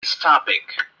topic: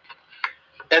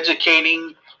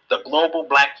 educating the global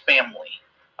black family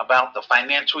about the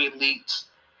financial elite's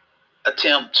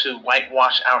attempt to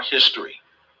whitewash our history.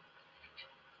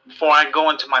 Before I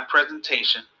go into my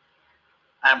presentation,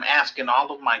 I'm asking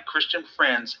all of my Christian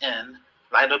friends in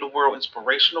Light of the World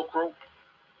Inspirational Group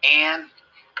and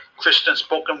Christian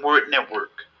Spoken Word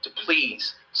Network to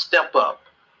please step up.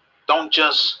 Don't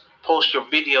just post your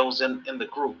videos in the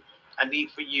group. I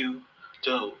need for you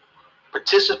to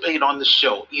participate on the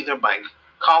show either by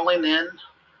calling in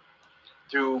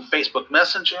through Facebook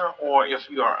Messenger, or if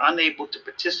you are unable to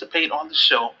participate on the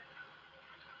show,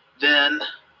 then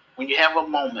when you have a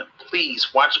moment,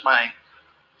 please watch my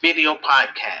video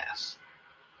podcast.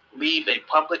 Leave a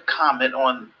public comment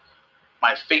on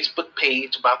my Facebook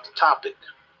page about the topic.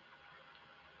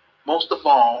 Most of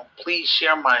all, please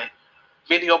share my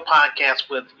video podcast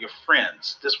with your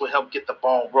friends. This will help get the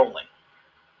ball rolling.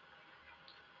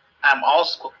 I'm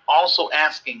also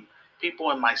asking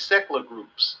people in my secular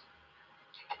groups,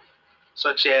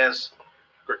 such as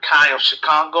Grekai of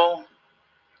Chicago,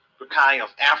 Grekai of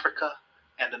Africa,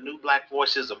 and the New Black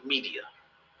Voices of Media.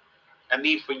 I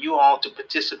need for you all to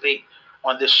participate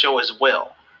on this show as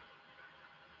well.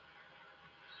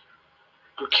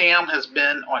 Gurkam has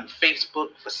been on Facebook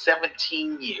for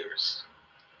 17 years.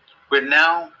 We're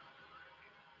now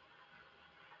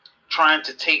trying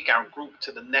to take our group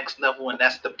to the next level, and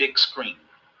that's the big screen.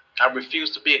 I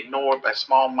refuse to be ignored by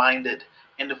small-minded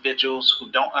individuals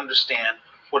who don't understand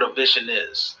what a vision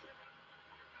is.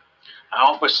 I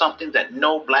offer something that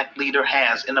no black leader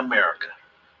has in America,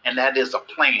 and that is a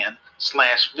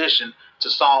plan/vision to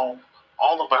solve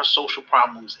all of our social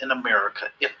problems in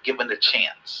America if given a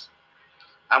chance.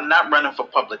 I'm not running for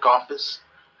public office.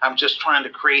 I'm just trying to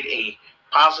create a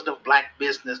positive black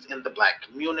business in the black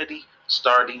community,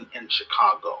 starting in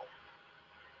Chicago.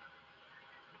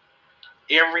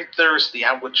 Every Thursday,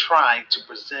 I would try to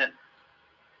present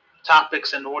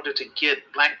topics in order to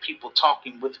get black people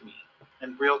talking with me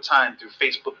in real time through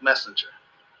Facebook Messenger.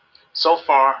 So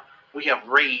far, we have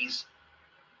raised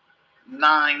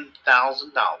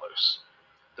 $9,000.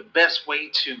 The best way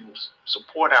to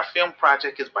support our film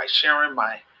project is by sharing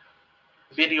my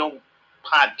video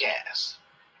podcast,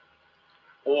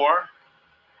 or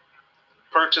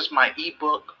purchase my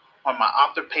ebook on my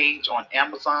author page on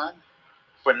Amazon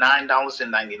for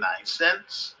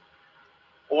 $9.99,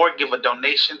 or give a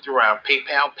donation through our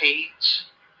PayPal page.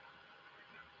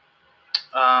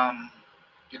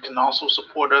 You can also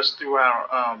support us through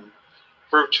our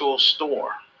virtual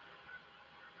store.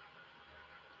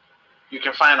 You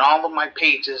can find all of my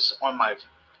pages on my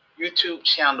YouTube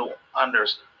channel under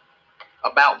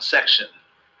About section.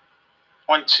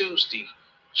 On Tuesday,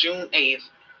 June 8th,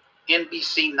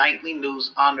 NBC Nightly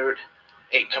News honored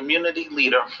a community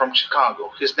leader from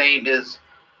Chicago. His name is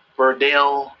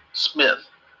Verdell Smith.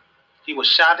 He was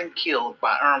shot and killed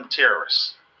by armed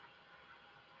terrorists.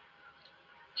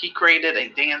 He created a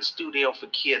dance studio for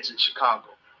kids in Chicago.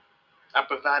 I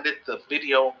provided the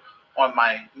video on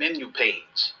my menu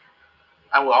page.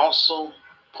 I will also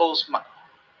post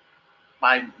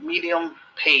my Medium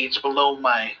page below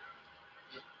my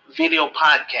video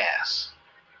podcast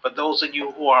for those of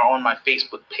you who are on my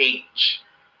Facebook page.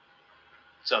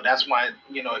 So that's why,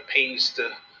 it pays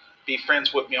to be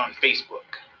friends with me on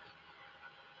Facebook.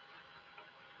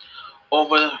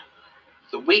 Over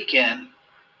the weekend,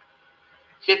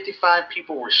 55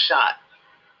 people were shot,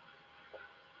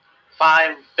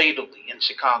 5 fatally in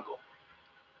Chicago.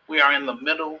 We are in the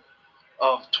middle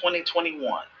of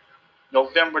 2021.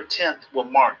 November 10th will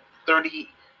mark 30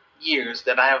 years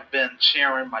that I have been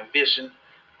sharing my vision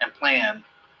and plan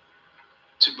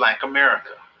to Black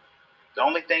America. The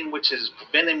only thing which is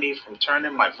preventing me from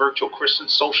turning my virtual Christian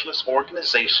socialist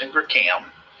organization, GRCAM,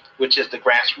 which is the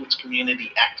Grassroots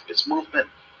Community Activist Movement,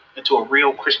 into a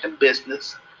real Christian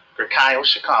business, Grekai of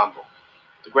Chicago,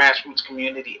 the Grassroots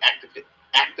Community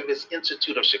Activist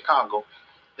Institute of Chicago,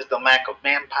 is the lack of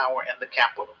manpower and the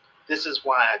capital. This is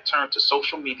why I turn to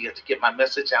social media to get my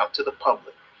message out to the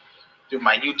public through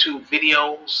my YouTube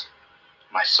videos,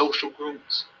 my social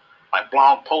groups, my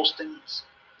blog postings,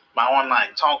 my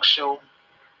online talk show,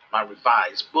 my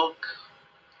revised book,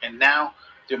 and now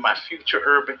through my future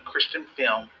urban Christian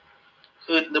film,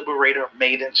 Hood Liberator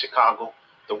Made in Chicago,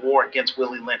 The War Against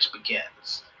Willie Lynch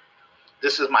Begins.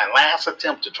 This is my last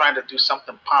attempt to try to do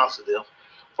something positive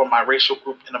for my racial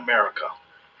group in America.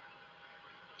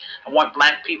 I want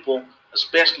Black people,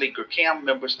 especially GRCAM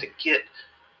members, to get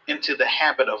into the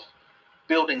habit of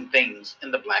building things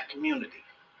in the Black community.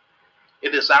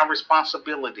 It is our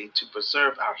responsibility to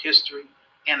preserve our history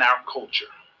and our culture.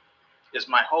 It's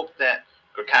my hope that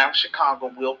GRCAM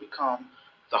Chicago will become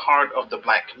the heart of the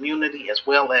Black community, as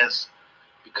well as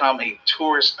become a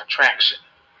tourist attraction.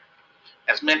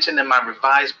 As mentioned in my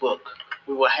revised book,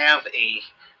 we will have a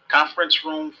conference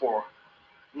room for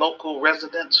local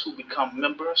residents who become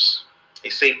members, a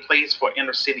safe place for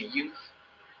inner city youth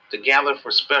to gather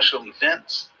for special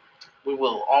events. We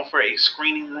will offer a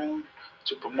screening room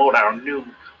to promote our new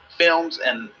films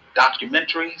and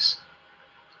documentaries.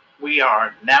 We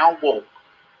are now woke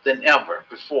than ever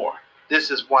before.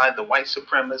 This is why the white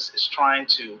supremacist is trying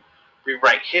to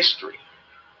rewrite history.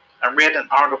 I read an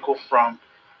article from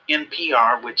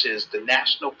NPR, which is the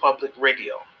National Public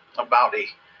Radio, about a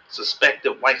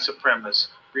suspected white supremacist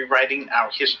rewriting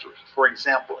our history. For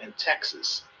example, in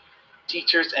Texas,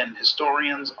 teachers and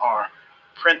historians are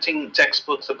printing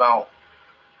textbooks about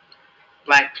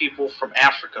Black people from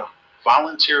Africa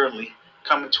voluntarily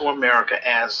coming to America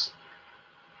as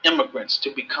immigrants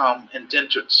to become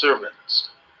indentured servants.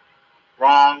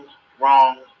 Wrong,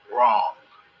 wrong, wrong.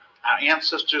 Our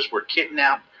ancestors were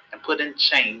kidnapped and put in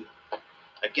chains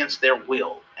against their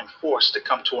will and forced to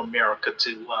come to America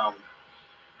to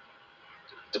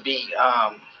be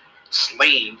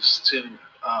slaves to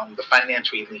the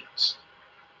financial elites.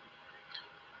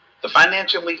 The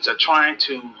financial elites are trying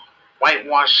to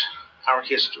whitewash our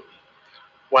history.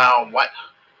 While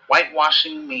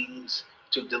whitewashing means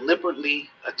to deliberately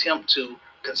attempt to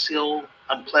conceal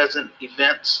unpleasant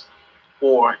events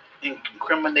or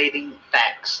incriminating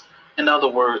facts, in other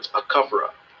words, a cover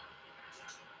up.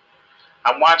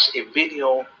 I watched a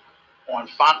video on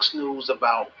Fox News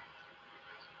about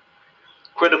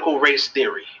critical race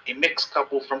theory. A mixed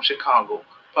couple from Chicago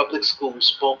public school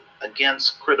spoke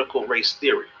against critical race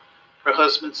theory. Her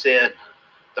husband said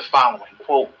the following,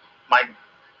 quote, "My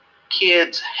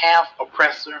kids half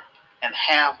oppressor and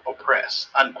half oppressed,"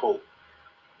 unquote.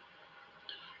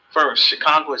 First,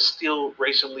 Chicago is still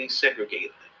racially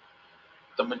segregated.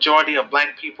 The majority of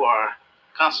Black people are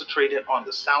concentrated on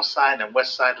the south side and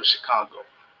west side of Chicago.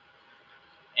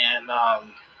 And a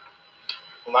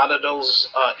lot of those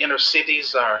inner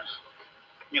cities are,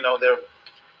 they're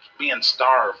being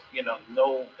starved,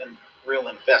 no real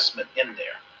investment in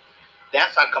there.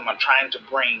 That's how come I'm trying to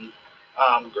bring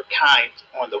Gurkai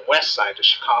on the west side of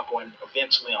Chicago and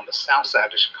eventually on the south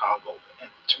side of Chicago, and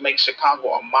to make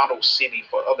Chicago a model city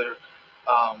for other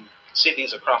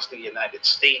cities across the United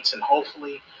States. And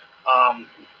hopefully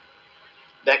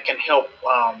that can help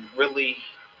really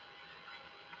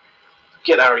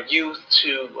get our youth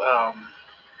to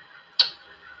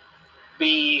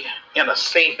be in a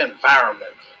safe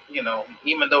environment,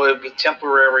 even though it'll be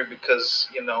temporary because,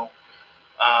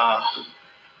 uh,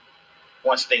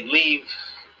 once they leave,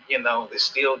 they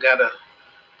still gotta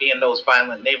be in those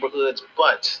violent neighborhoods.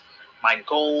 But my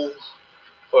goal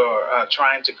for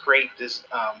trying to create this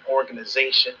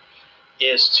organization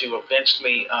is to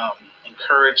eventually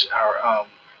encourage our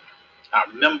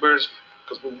members,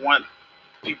 because we want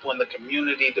people in the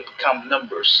community to become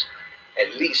members,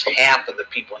 at least half of the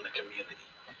people in the community,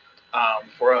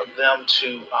 for them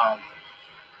to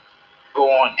go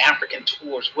on African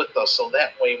tours with us, so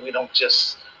that way we don't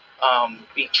just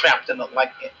be trapped in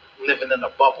living in a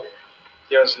bubble.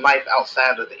 There's life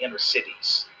outside of the inner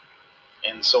cities,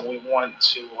 and so we want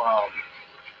to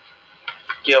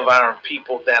give our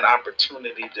people that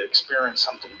opportunity to experience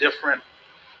something different,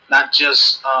 not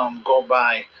just go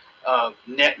by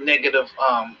negative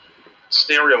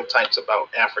stereotypes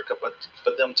about Africa, but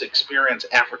for them to experience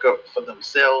Africa for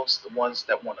themselves, the ones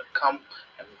that want to come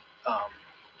and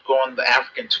go on the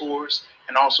African tours.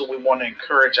 And also we want to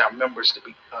encourage our members to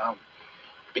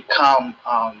become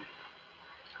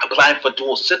apply for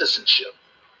dual citizenship.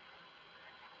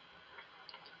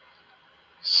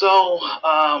 So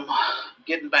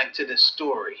getting back to this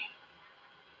story,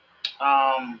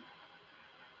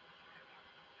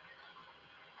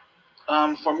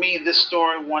 for me, this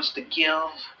story wants to give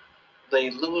the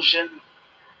illusion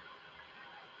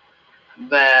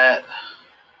that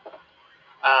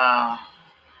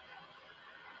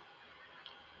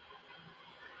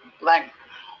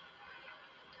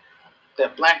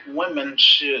black women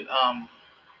should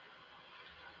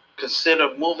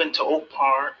consider moving to Oak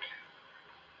Park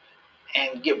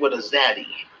and get with a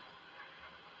zaddy.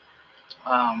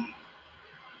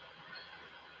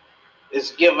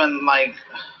 It's given like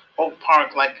Oak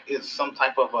Park like it's some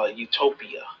type of a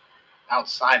utopia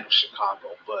outside of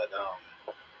Chicago, but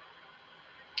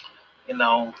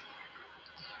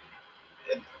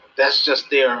it, that's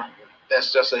just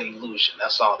an illusion.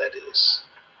 That's all that is.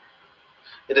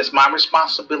 It is my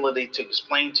responsibility to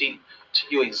explain to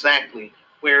you exactly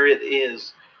where it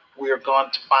is we are going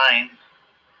to find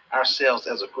ourselves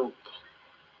as a group.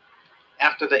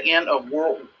 After the end of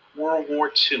World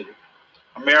War II,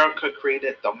 America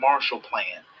created the Marshall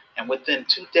Plan. And within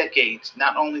 2 decades,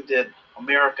 not only did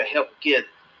America help get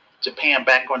Japan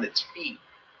back on its feet,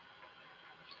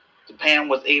 Japan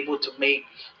was able to make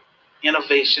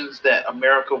innovations that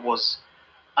America was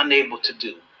unable to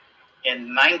do.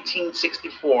 In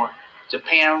 1964,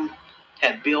 Japan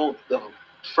had built the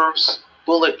first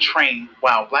bullet train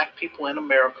while black people in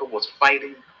America was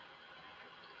fighting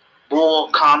Bull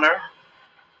Connor,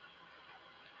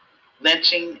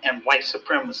 lynching, and white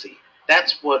supremacy.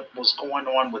 That's what was going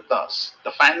on with us.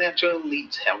 The financial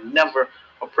elites have never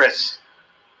oppressed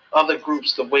other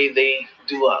groups the way they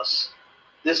do us.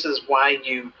 This is why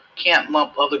you can't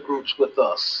lump other groups with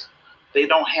us. They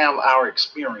don't have our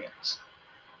experience.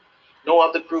 No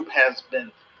other group has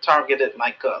been targeted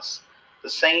like us. The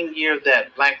same year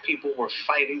that black people were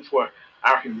fighting for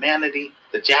our humanity,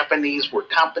 the Japanese were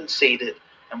compensated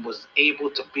and was able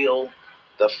to build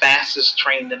the fastest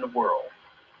train in the world.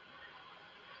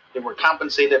 They were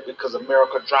compensated because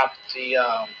America dropped the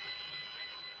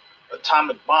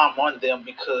atomic bomb on them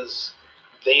because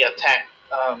they attacked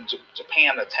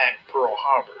Japan attacked Pearl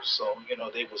Harbor. So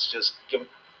they was just giving,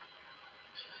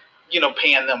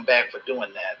 paying them back for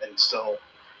doing that, and so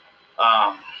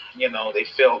they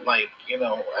felt like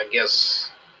I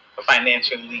guess the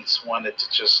financial elites wanted to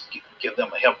just give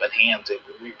them a helping hand to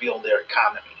rebuild their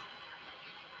economy.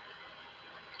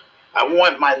 I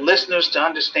want my listeners to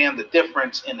understand the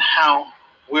difference in how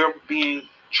we're being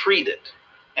treated.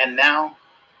 And now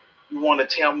you want to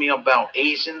tell me about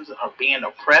Asians are being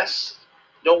oppressed?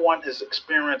 No one has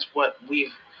experienced what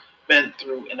we've been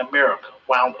through in America.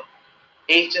 While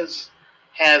Asians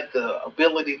had the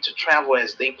ability to travel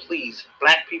as they pleased,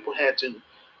 black people had to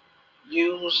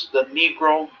use the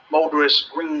Negro Motorist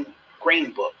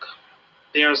Green Book.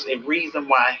 There's a reason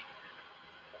why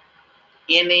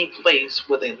any place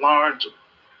with a large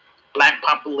black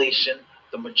population,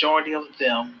 the majority of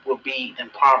them will be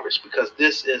impoverished because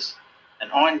this is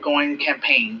an ongoing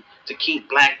campaign to keep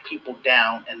black people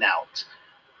down and out.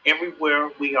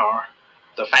 Everywhere we are,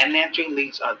 the financial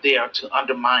elites are there to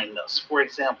undermine us. For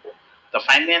example, the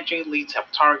financial elites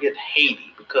have targeted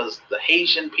Haiti because the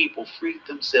Haitian people freed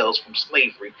themselves from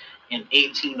slavery in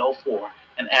 1804,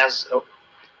 and as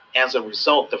a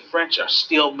result, the French are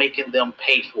still making them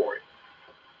pay for it.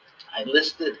 I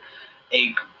listed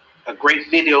a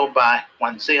great video by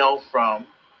Wanzel from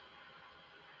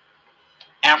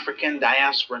African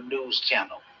Diaspora News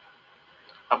Channel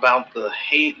about the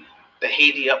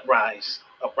Haiti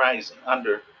uprising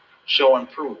under Show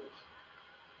and Prove.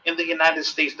 In the United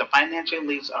States, the financial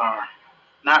elites are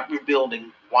not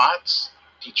rebuilding Watts,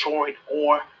 Detroit,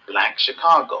 or Black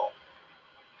Chicago.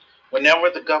 Whenever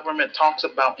the government talks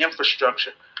about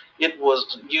infrastructure, it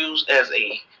was used as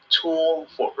a tool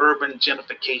for urban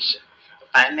gentrification.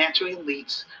 Financial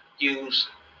elites use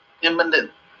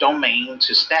eminent domain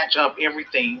to snatch up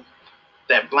everything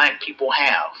that black people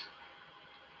have.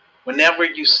 Whenever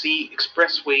you see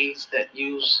expressways that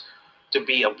used to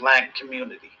be a black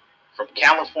community, from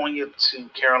California to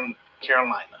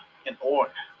Carolina, in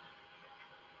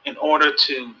order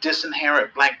to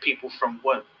disinherit black people from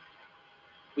what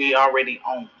we already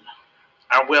own.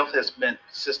 Our wealth has been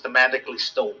systematically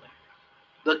stolen.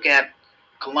 Look at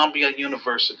Columbia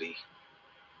University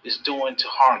is doing to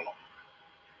Harlem.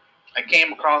 I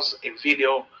came across a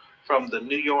video from the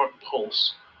New York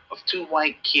Post of two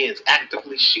white kids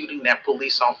actively shooting at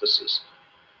police officers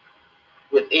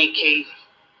with AK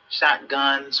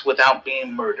shotguns without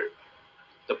being murdered.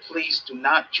 The police do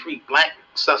not treat black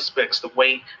suspects the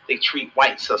way they treat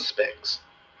white suspects.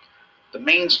 The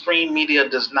mainstream media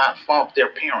does not fault their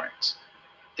parents.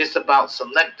 It's about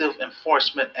selective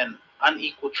enforcement and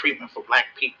unequal treatment for black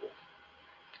people.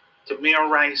 Tamir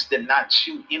Rice did not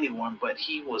shoot anyone, but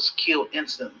he was killed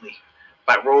instantly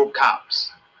by rogue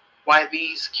cops. Why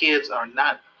these kids are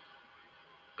not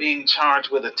being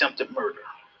charged with attempted murder?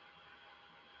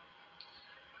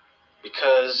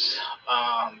 Because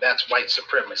that's white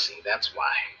supremacy. That's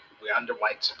why. We're under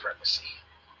white supremacy.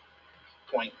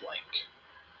 Point blank.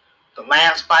 The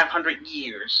last 500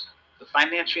 years, the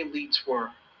financial elites were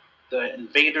the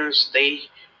invaders. They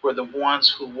were the ones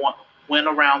who went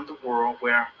around the world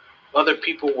where other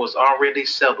people was already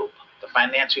settled. The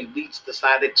financial elites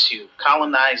decided to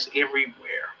colonize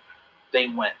everywhere they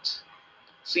went.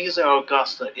 Caesar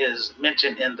Augusta is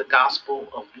mentioned in the Gospel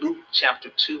of Luke chapter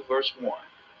 2 verse 1.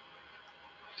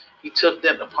 He took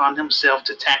that upon himself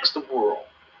to tax the world.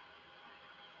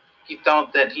 He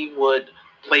thought that he would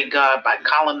play God by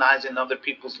colonizing other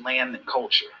people's land and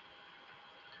culture.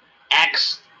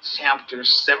 Acts chapter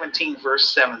 17 verse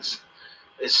 7,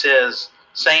 it says,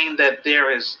 saying that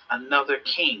there is another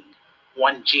king,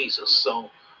 one Jesus.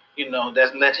 So,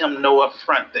 that let him know up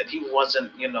front that he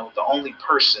wasn't, the only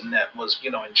person that was,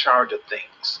 in charge of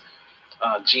things.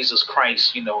 Jesus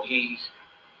Christ, he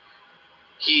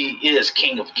is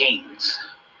King of Kings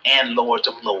and Lord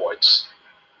of Lords.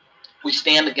 We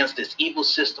stand against this evil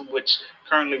system which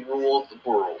currently rules the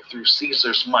world through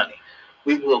Caesar's money.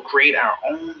 We will create our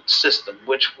own system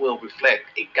which will reflect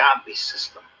a godly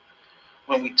system.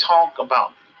 When we talk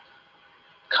about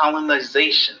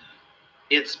colonization,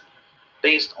 it's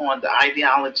based on the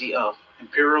ideology of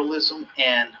imperialism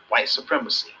and white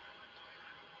supremacy.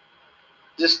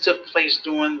 This took place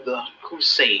during the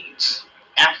Crusades.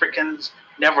 Africans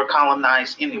never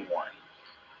colonized anyone.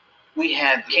 We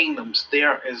had kingdoms.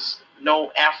 There is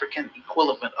no African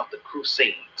equivalent of the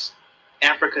Crusades.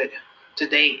 Africa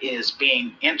today is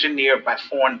being engineered by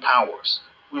foreign powers.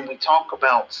 When we talk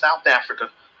about South Africa,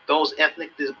 those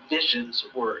ethnic divisions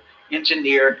were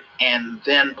engineered and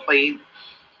then played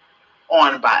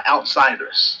on by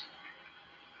outsiders.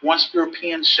 Once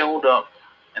Europeans showed up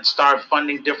and started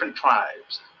funding different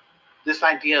tribes, this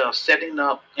idea of setting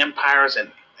up empires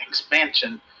and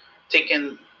expansion,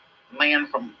 taking land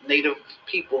from native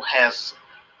people, has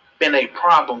been a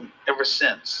problem ever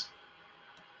since.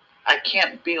 I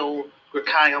can't build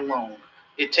Grakai alone.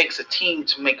 It takes a team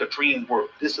to make a dream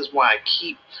work. This is why I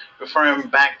keep referring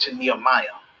back to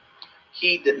Nehemiah.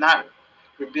 He did not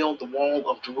rebuild the wall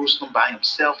of Jerusalem by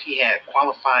himself. He had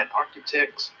qualified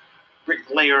architects,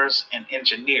 bricklayers, and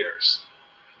engineers.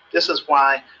 This is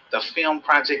why the film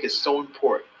project is so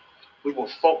important. We will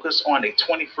focus on a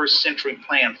 21st century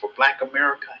plan for Black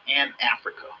America and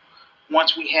Africa.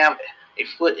 Once we have a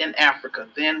foot in Africa,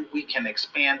 then we can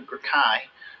expand Grakai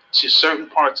to certain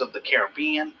parts of the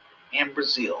Caribbean and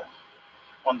Brazil.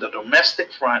 On the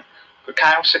domestic front,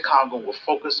 Grakai of Chicago will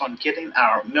focus on getting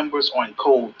our members on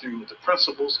code through the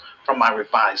principles from my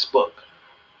revised book.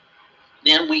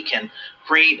 Then we can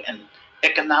create an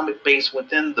economic base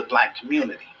within the Black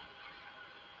community.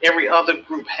 Every other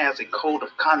group has a code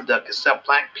of conduct except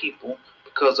Black people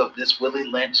because of this Willie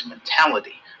Lynch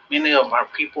mentality. Many of our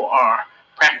people are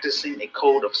practicing a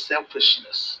code of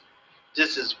selfishness.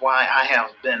 This is why I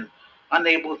have been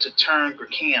unable to turn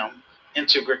Gracam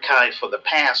into Grakai for the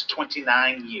past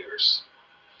 29 years.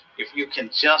 If you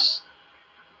can just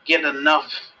get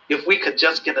enough, if we could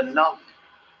just get enough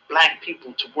Black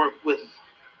people to work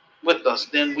with us,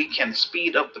 then we can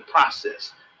speed up the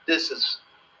process. This is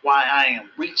why I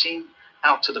am reaching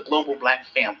out to the global Black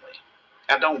family.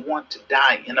 I don't want to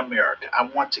die in America. I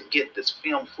want to get this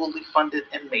film fully funded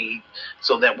and made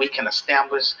so that we can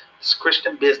establish this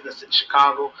Christian business in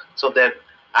Chicago so that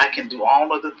I can do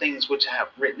all of the things which I have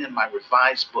written in my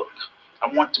revised book. I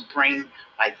want to bring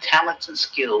my talents and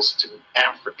skills to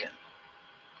Africa.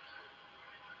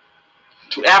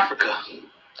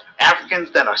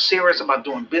 Africans that are serious about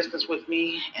doing business with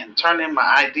me and turning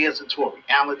my ideas into a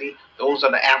reality, those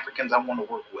are the Africans I want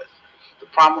to work with. The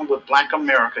problem with Black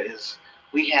America is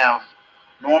we have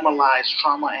normalized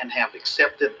trauma and have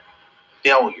accepted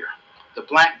failure. The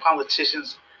Black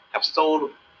politicians have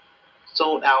sold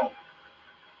out.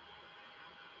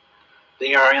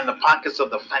 They are in the pockets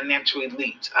of the financial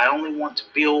elites. I only want to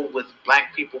build with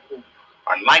Black people who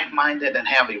are like-minded and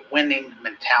have a winning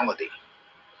mentality.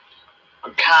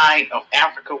 Grakai of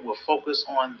Africa will focus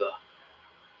on the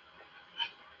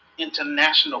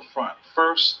international front.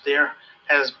 First, there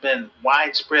has been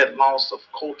widespread loss of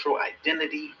cultural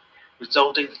identity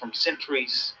resulting from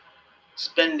centuries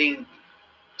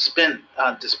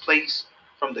displaced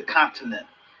from the continent.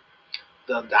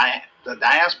 The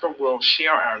diaspora will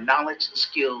share our knowledge and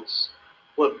skills,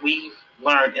 what we've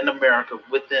learned in America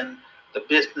within the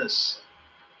business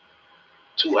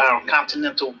to our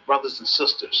continental brothers and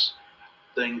sisters.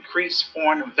 The increased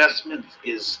foreign investment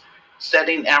is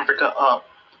setting Africa up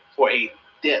for a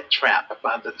debt trap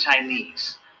by the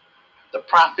Chinese. The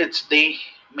profits they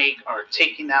make are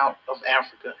taken out of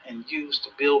Africa and used to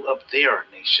build up their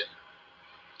nation.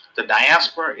 The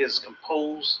diaspora is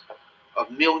composed of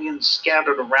millions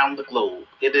scattered around the globe.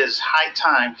 It is high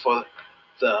time for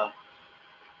the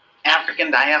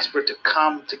African diaspora to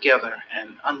come together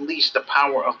and unleash the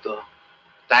power of the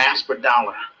diaspora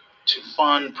dollar to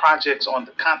fund projects on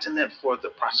the continent for the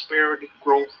prosperity,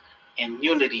 growth, and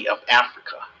unity of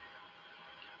Africa.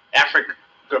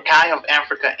 Grakai of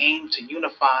Africa aim to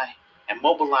unify and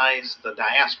mobilize the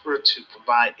diaspora to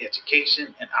provide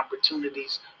education and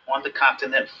opportunities on the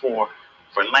continent for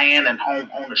land and home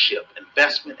ownership,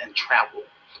 investment, and travel.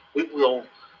 We will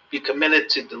be committed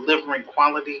to delivering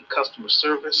quality customer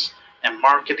service and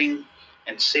marketing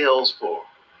and sales for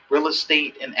real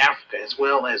estate in Africa, as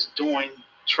well as doing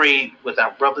trade with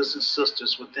our brothers and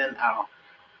sisters within our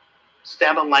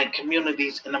satellite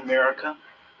communities in America,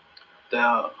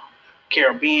 the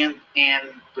Caribbean, and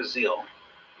Brazil.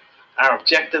 Our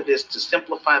objective is to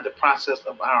simplify the process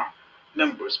of our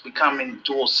members becoming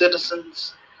dual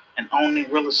citizens and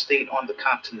owning real estate on the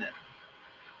continent.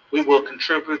 We will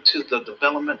contribute to the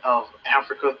development of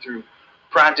Africa through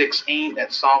projects aimed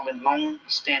at solving long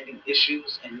standing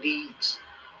issues and needs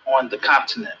on the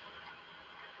continent.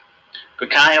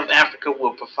 Grekai of Africa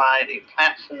will provide a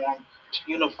platform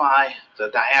to unify the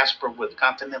diaspora with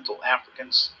continental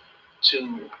Africans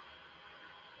to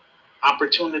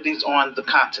opportunities on the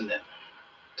continent.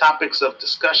 Topics of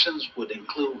discussions would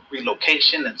include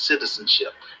relocation and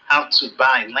citizenship, how to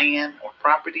buy land or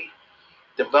property,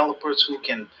 developers who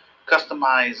can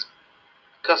customize,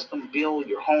 custom build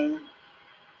your home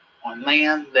on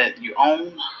land that you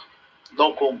own,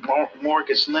 local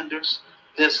mortgage lenders,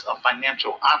 lists of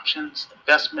financial options,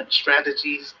 investment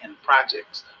strategies, and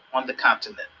projects on the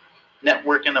continent,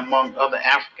 networking among other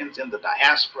Africans in the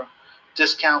diaspora,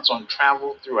 discounts on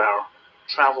travel through our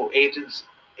travel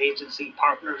agency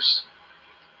partners,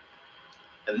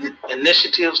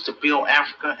 initiatives to build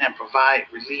Africa and provide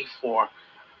relief for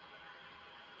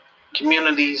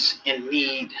communities in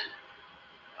need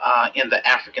in the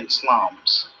African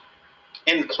slums.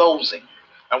 In closing,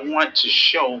 I want to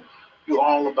show you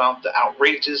all about the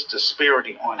outrageous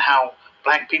disparity on how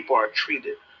Black people are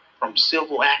treated, from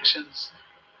civil actions,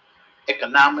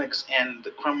 economics, and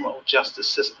the criminal justice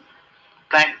system.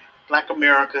 Black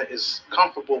America is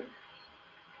comfortable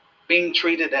being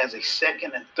treated as a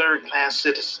second and third class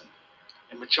citizen.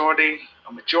 A majority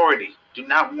do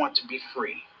not want to be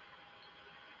free.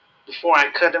 Before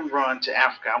I cut and run to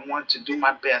Africa, I want to do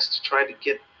my best to try to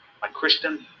get my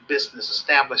Christian business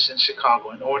established in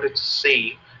Chicago in order to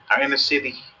save our inner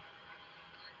city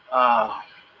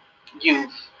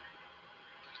youth.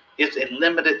 It's a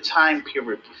limited time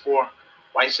period before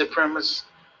white supremacists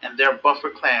and their buffer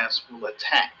class will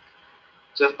attack,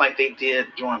 just like they did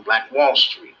during Black Wall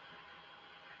Street.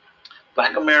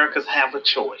 Black Americans have a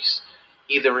choice: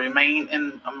 either remain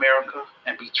in America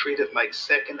and be treated like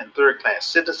second and third class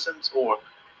citizens, or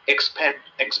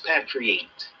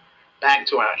expatriate back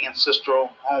to our ancestral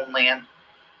homeland,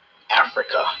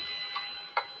 Africa.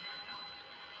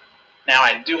 Now,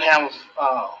 I do have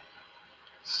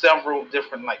several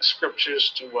different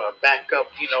scriptures to back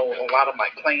up, a lot of my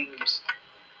claims.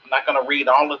 I'm not going to read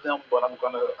all of them, but I'm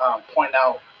going to point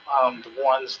out the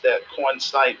ones that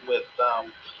coincide with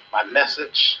my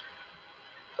message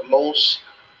the most.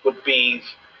 Would be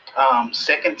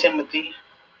 2 Timothy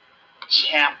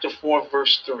chapter 4,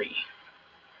 verse 3.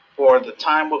 For the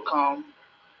time will come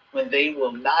when they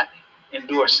will not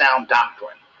endure sound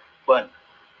doctrine, but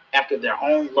after their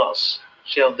own lusts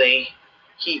shall they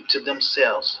heap to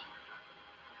themselves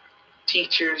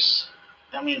teachers,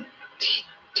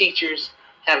 teachers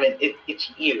having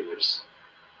itchy ears.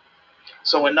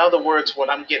 So in other words, what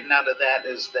I'm getting out of that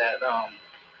is that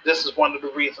this is one of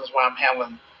the reasons why I'm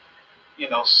having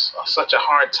such a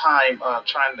hard time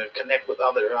trying to connect with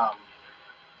other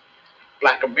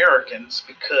Black Americans,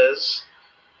 because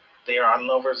they are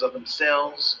lovers of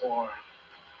themselves, or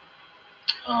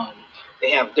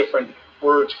they have different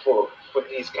words for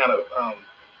these kind of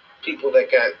people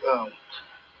that got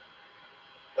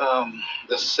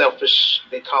the selfish.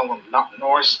 They call them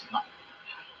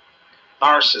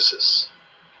narcissists.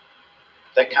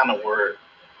 That kind of word.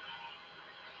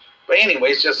 But anyway,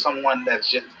 it's just someone that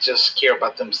just care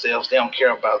about themselves. They don't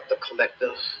care about the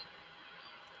collective.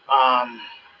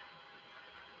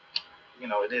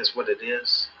 It is what it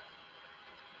is.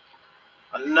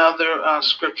 Another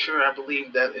scripture I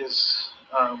believe that is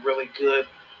really good,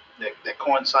 that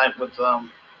coincides with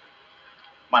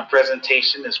my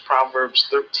presentation, is Proverbs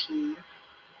 13,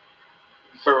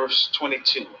 verse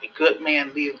 22. A good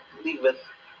man leaveth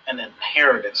an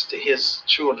inheritance to his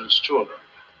children's children,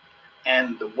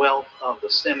 and the wealth of the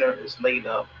sinner is laid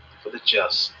up for the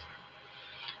just.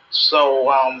 So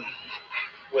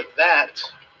with that,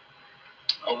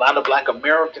 a lot of Black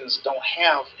Americans don't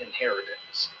have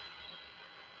inheritance.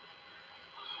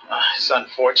 It's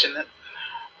unfortunate.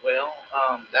 Well,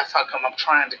 that's how come I'm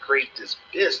trying to create this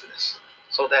business,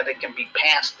 so that it can be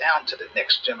passed down to the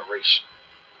next generation.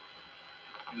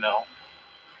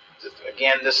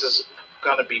 Again, this is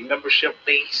going to be membership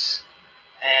based,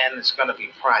 and it's going to be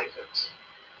private.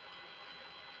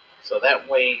 So that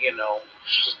way,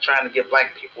 just trying to give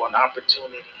Black people an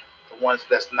opportunity, the ones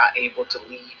that's not able to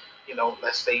leave,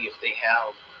 let's say if they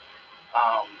have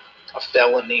a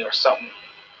felony or something,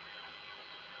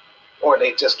 or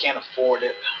they just can't afford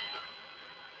it,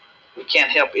 we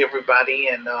can't help everybody,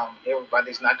 and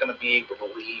everybody's not going to be able to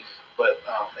leave. But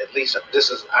at least this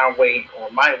is our way,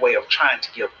 or my way, of trying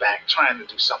to give back, trying to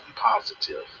do something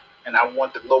positive. And I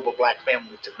want the global black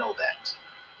family to know that.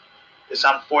 It's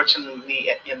unfortunately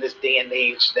in this day and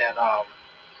age that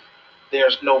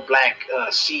there's no black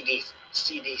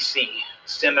CDC,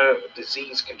 Center of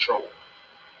Disease Control.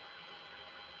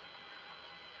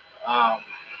 Um,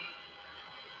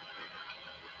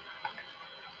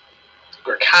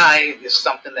 Gurkai is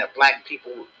something that black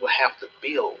people will have to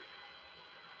build.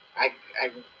 I,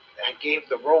 I, I gave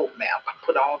the roadmap. I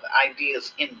put all the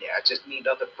ideas in there. I just need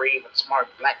other brave and smart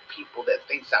black people that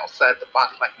thinks outside the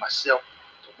box like myself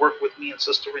to work with me and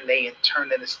Sister Renee and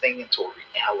turning this thing into a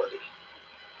reality.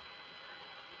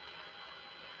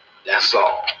 That's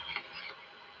all.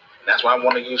 And that's why I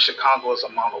want to use Chicago as a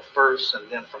model first, and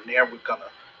then from there we're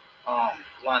gonna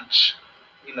launch,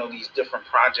 these different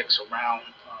projects around.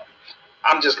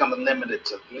 I'm just gonna limit it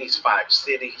to at least 5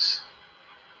 cities,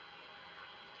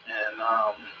 and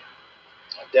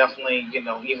definitely,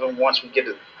 even once we get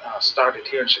it started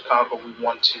here in Chicago, we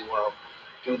want to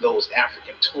do those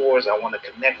African tours. I want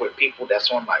to connect with people that's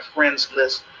on my friends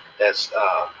list. That's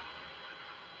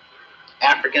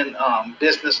African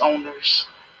business owners,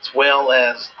 as well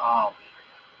as I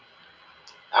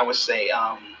would say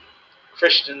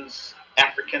Christians,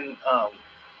 African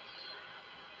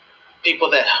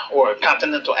people that, or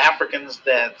continental Africans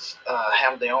that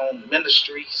have their own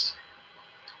ministries,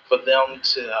 for them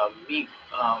to meet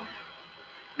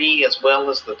me as well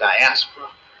as the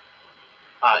diaspora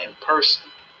in person.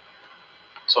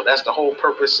 So that's the whole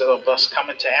purpose of us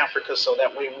coming to Africa, so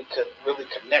that way we could really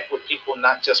connect with people,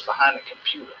 not just behind a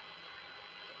computer.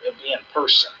 It'll be in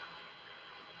person.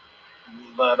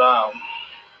 But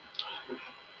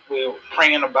we're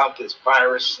praying about this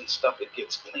virus and stuff. It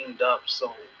gets cleaned up,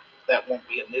 so that won't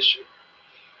be an issue.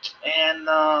 And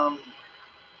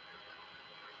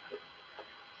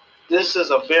this is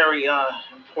a very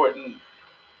important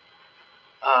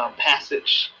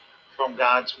passage from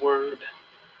God's Word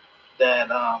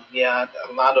that, a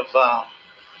lot of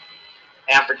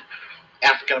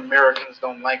African Americans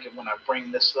don't like it when I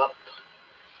bring this up.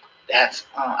 That's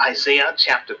Isaiah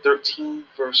chapter 13,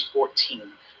 verse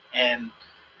 14. And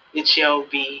it shall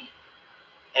be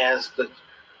as the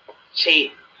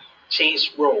chase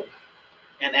robe,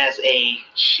 and as a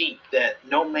sheep that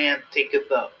no man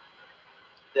taketh up,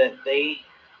 that they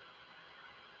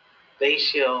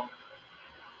shall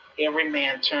every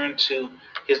man turn to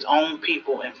his own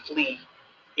people and flee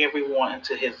everyone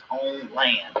into his own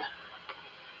land.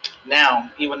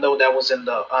 Now, even though that was in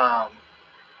the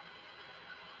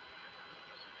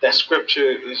that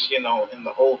scripture is, in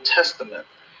the Old Testament,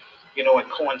 it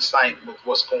coincides with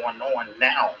what's going on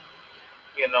now.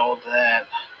 That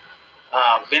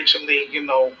eventually,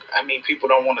 people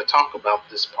don't want to talk about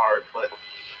this part, but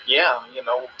yeah,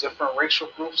 different racial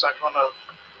groups are gonna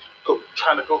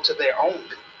trying to go to their own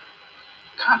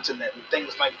continent and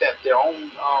things like that, their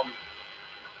own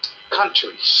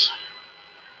countries.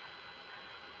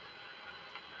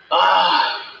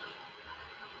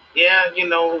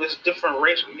 It's different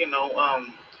race.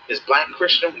 It's black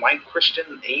Christian, white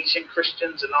Christian, Asian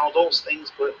Christians, and all those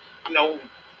things. But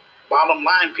bottom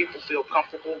line, people feel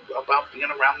comfortable about being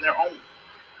around their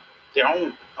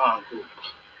own group.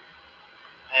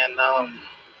 And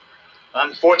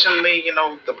unfortunately,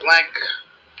 the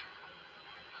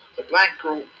black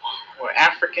group, or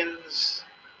Africans,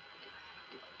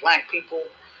 black people,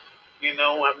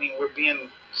 we're being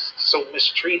so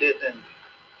mistreated, and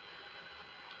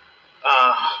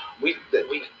we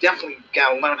definitely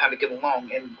got to learn how to get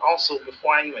along. And also,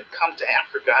 before I even come to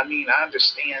Africa, I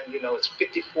understand, it's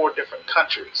 54 different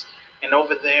countries, and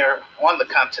over there on the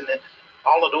continent,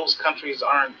 all of those countries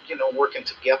aren't, working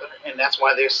together, and that's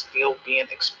why they're still being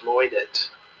exploited.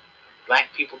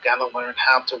 Black people got to learn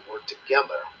how to work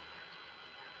together.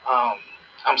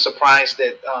 I'm surprised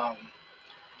that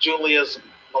Julius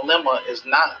Malema is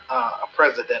not a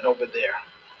president over there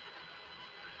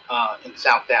in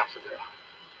South Africa.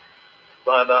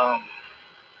 But,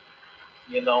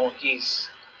 he's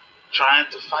trying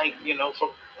to fight,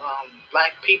 for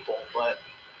black people. But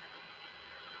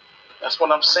that's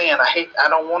what I'm saying. I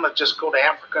don't want to just go to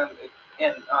Africa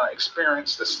and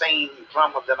experience the same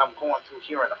drama that I'm going through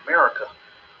here in America.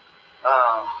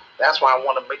 That's why I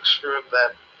want to make sure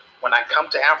that when I come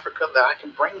to Africa, that I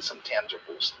can bring some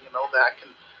tangibles, that I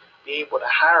can be able to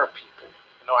hire people.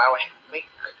 I would make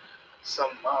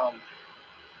some,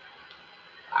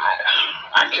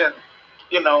 I can,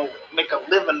 make a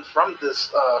living from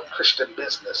this Christian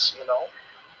business,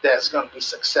 that's going to be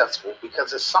successful,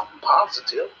 because it's something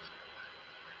positive.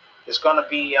 It's going to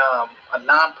be a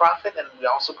nonprofit, and we're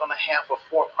also going to have a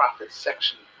for-profit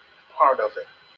section part of it.